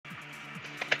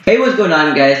Hey, what's going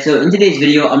on, guys? So in today's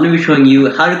video, I'm going to be showing you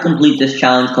how to complete this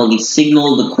challenge called the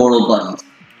Signal the Coral Buddies.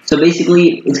 So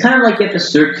basically, it's kind of like you have to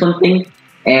search something,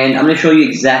 and I'm going to show you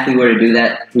exactly where to do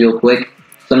that real quick.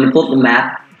 So I'm going to pull up the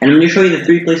map, and I'm going to show you the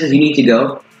 3 places you need to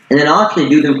go, and then I'll actually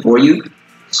do them for you.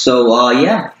 So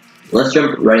yeah, let's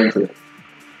jump right into it.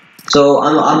 So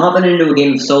I'm hopping into a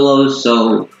game of solos,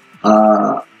 so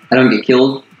I don't get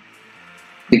killed,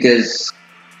 because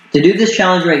to do this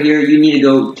challenge right here, you need to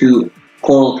go to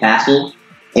Coral Castle,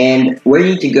 and where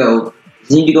you need to go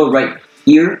is you need to go right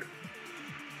here,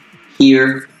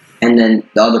 here, and then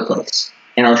the other place.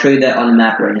 And I'll show you that on the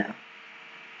map right now.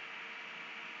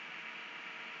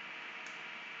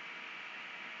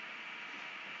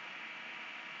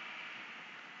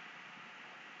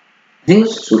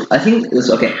 I think this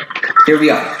okay. Here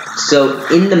we are. So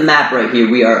in the map right here,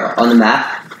 we are on the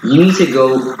map. You need to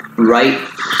go right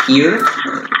here.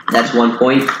 That's one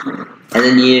point. And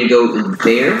then you need to go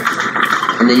there,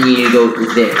 and then you need to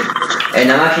go there. And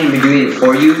I'm actually going to be doing it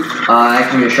for you. I'm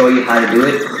actually going to show you how to do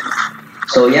it.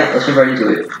 So yeah, let's jump right into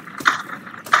it.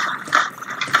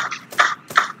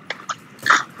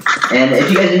 And if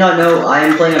you guys do not know, I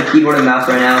am playing on keyboard and mouse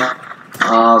right now.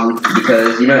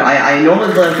 Because, you know, I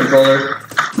normally play on controller,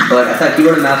 but I thought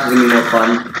keyboard and mouse was going to be more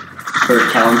fun for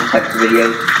challenge types of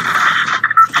videos.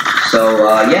 So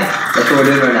yeah, that's what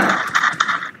we're doing right now.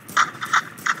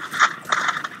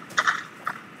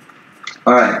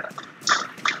 Alright,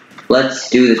 let's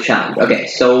do the challenge. Okay,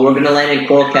 so we're going to land in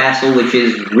Coral Castle, which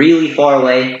is really far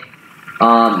away,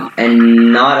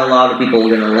 and not a lot of people are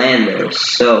going to land there,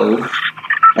 so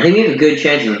I think we have a good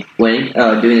chance of winning,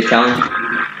 doing this challenge.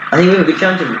 I think we have a good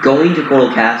chance of going to Coral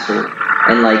Castle,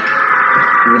 and like,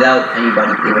 without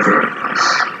anybody being there.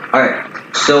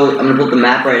 Alright, so I'm going to pull up the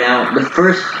map right now. The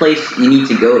first place you need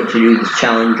to go to do this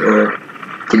challenge, or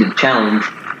to do the challenge,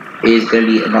 is going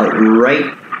to be about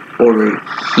right over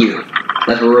here.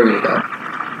 That's where we're gonna go.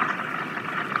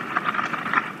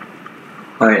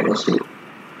 Alright, let's see.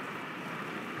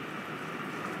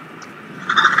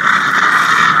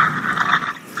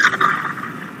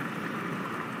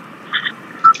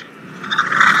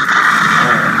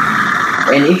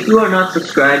 And if you are not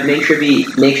subscribed, make sure to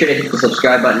hit the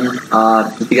subscribe button.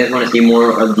 If you guys want to see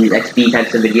more of these XP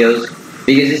types of videos,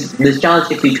 because this challenge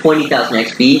gets you 20,000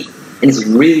 XP, and it's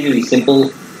really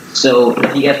simple. So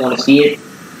if you guys want to see it,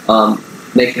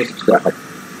 make sure to subscribe.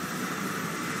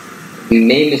 We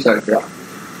may miss our drop.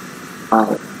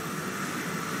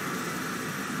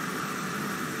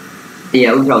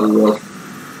 Yeah, we probably will.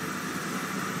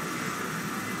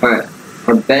 Alright,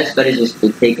 our best bet is just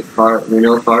to take a car.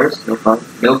 No cars? No cars?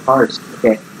 No cars.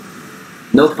 Okay.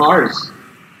 No cars.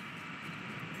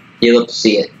 You'll have to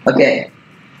see it. Okay.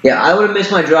 Yeah, I would have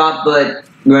missed my drop, but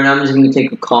right now I'm just going to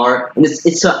take a car. And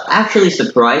it's actually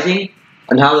surprising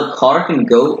on how the car can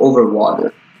go over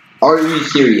water. Are you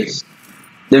serious?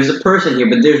 There's a person here,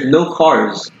 but there's no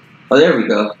cars. Oh, there we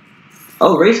go.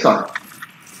 Oh, race car.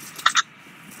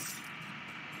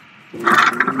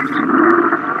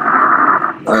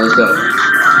 Alright, let's go.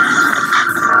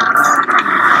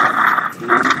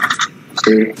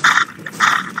 See.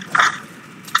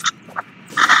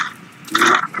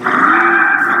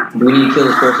 Do we need to kill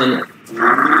this person?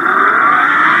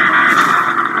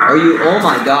 Are you? Oh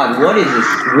my God! What is this?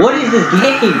 What is this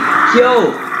game?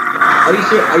 Yo, are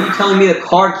you telling me the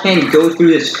car can't go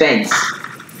through this fence?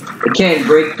 It can't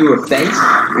break through a fence?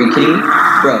 Are you kidding me,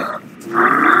 bro?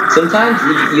 Sometimes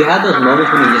you have those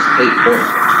moments when you just hate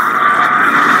Fortnite.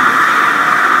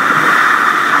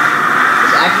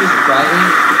 It's actually surprising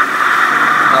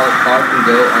how a car can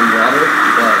go underwater,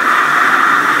 but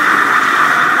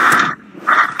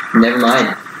never mind.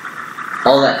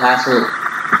 All that hassle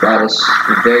brought us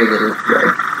very little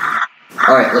good.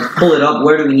 Alright, let's pull it up.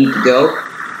 Where do we need to go?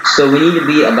 So we need to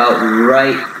be about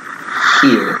right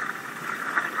here.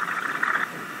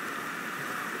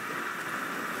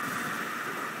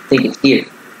 I think it's here.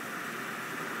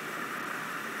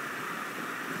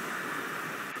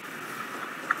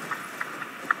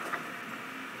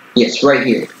 Yes, right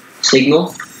here.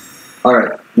 Signal.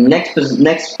 Alright, next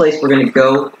place we're gonna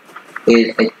go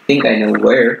is, I think I know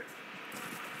where.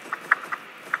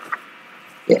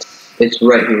 Yes, it's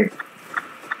right here.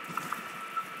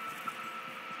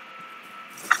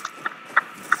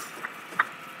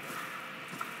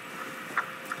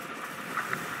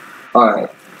 Alright.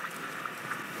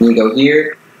 You go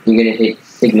here, you're gonna hit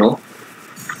signal.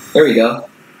 There we go.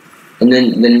 And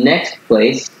then the next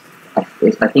place, I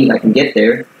think I can get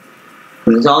there,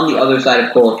 because it's on the other side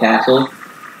of Coral Castle.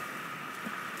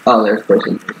 Oh, there's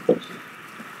person.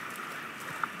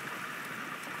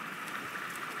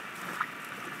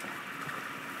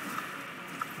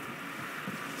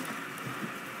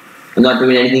 I'm not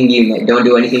doing anything to you, mate. Don't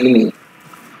do anything to me.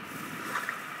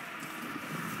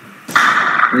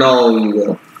 No, you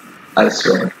will. I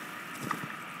swear.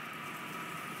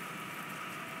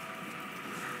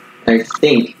 I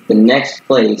think the next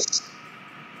place...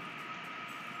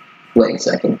 Wait a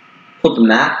second. Pull the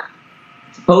map.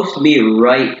 It's supposed to be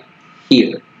right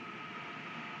here.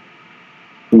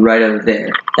 Right over there.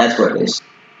 That's where it is.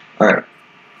 Alright.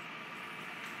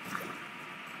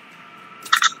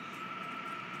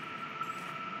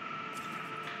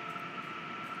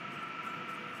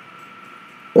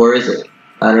 Or is it?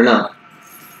 I don't know.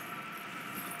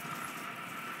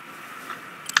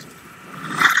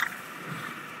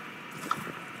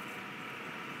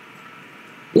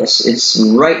 Yes, it's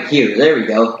right here. There we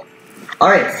go.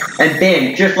 Alright, and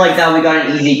bam, just like that we got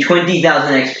an easy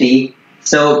 20,000 XP.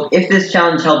 So, if this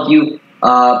challenge helped you,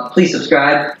 please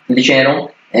subscribe to the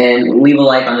channel and leave a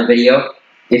like on the video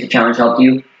if the challenge helped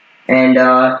you. And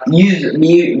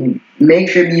make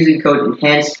sure to use the code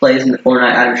Enhanced Plays in the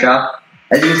Fortnite item shop.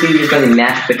 As you can see, we just got a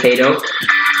mashed potato.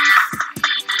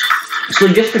 So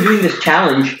just for doing this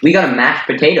challenge, we got a mashed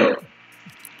potato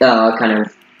kind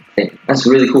of thing. That's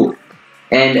really cool.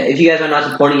 And if you guys are not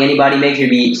supporting anybody, make sure to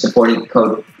be supporting the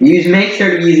code. Make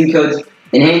sure to be using codes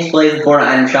Enhanced Plays in the Fortnite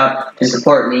item shop to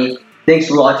support me. Thanks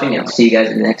for watching, and I'll see you guys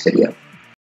in the next video.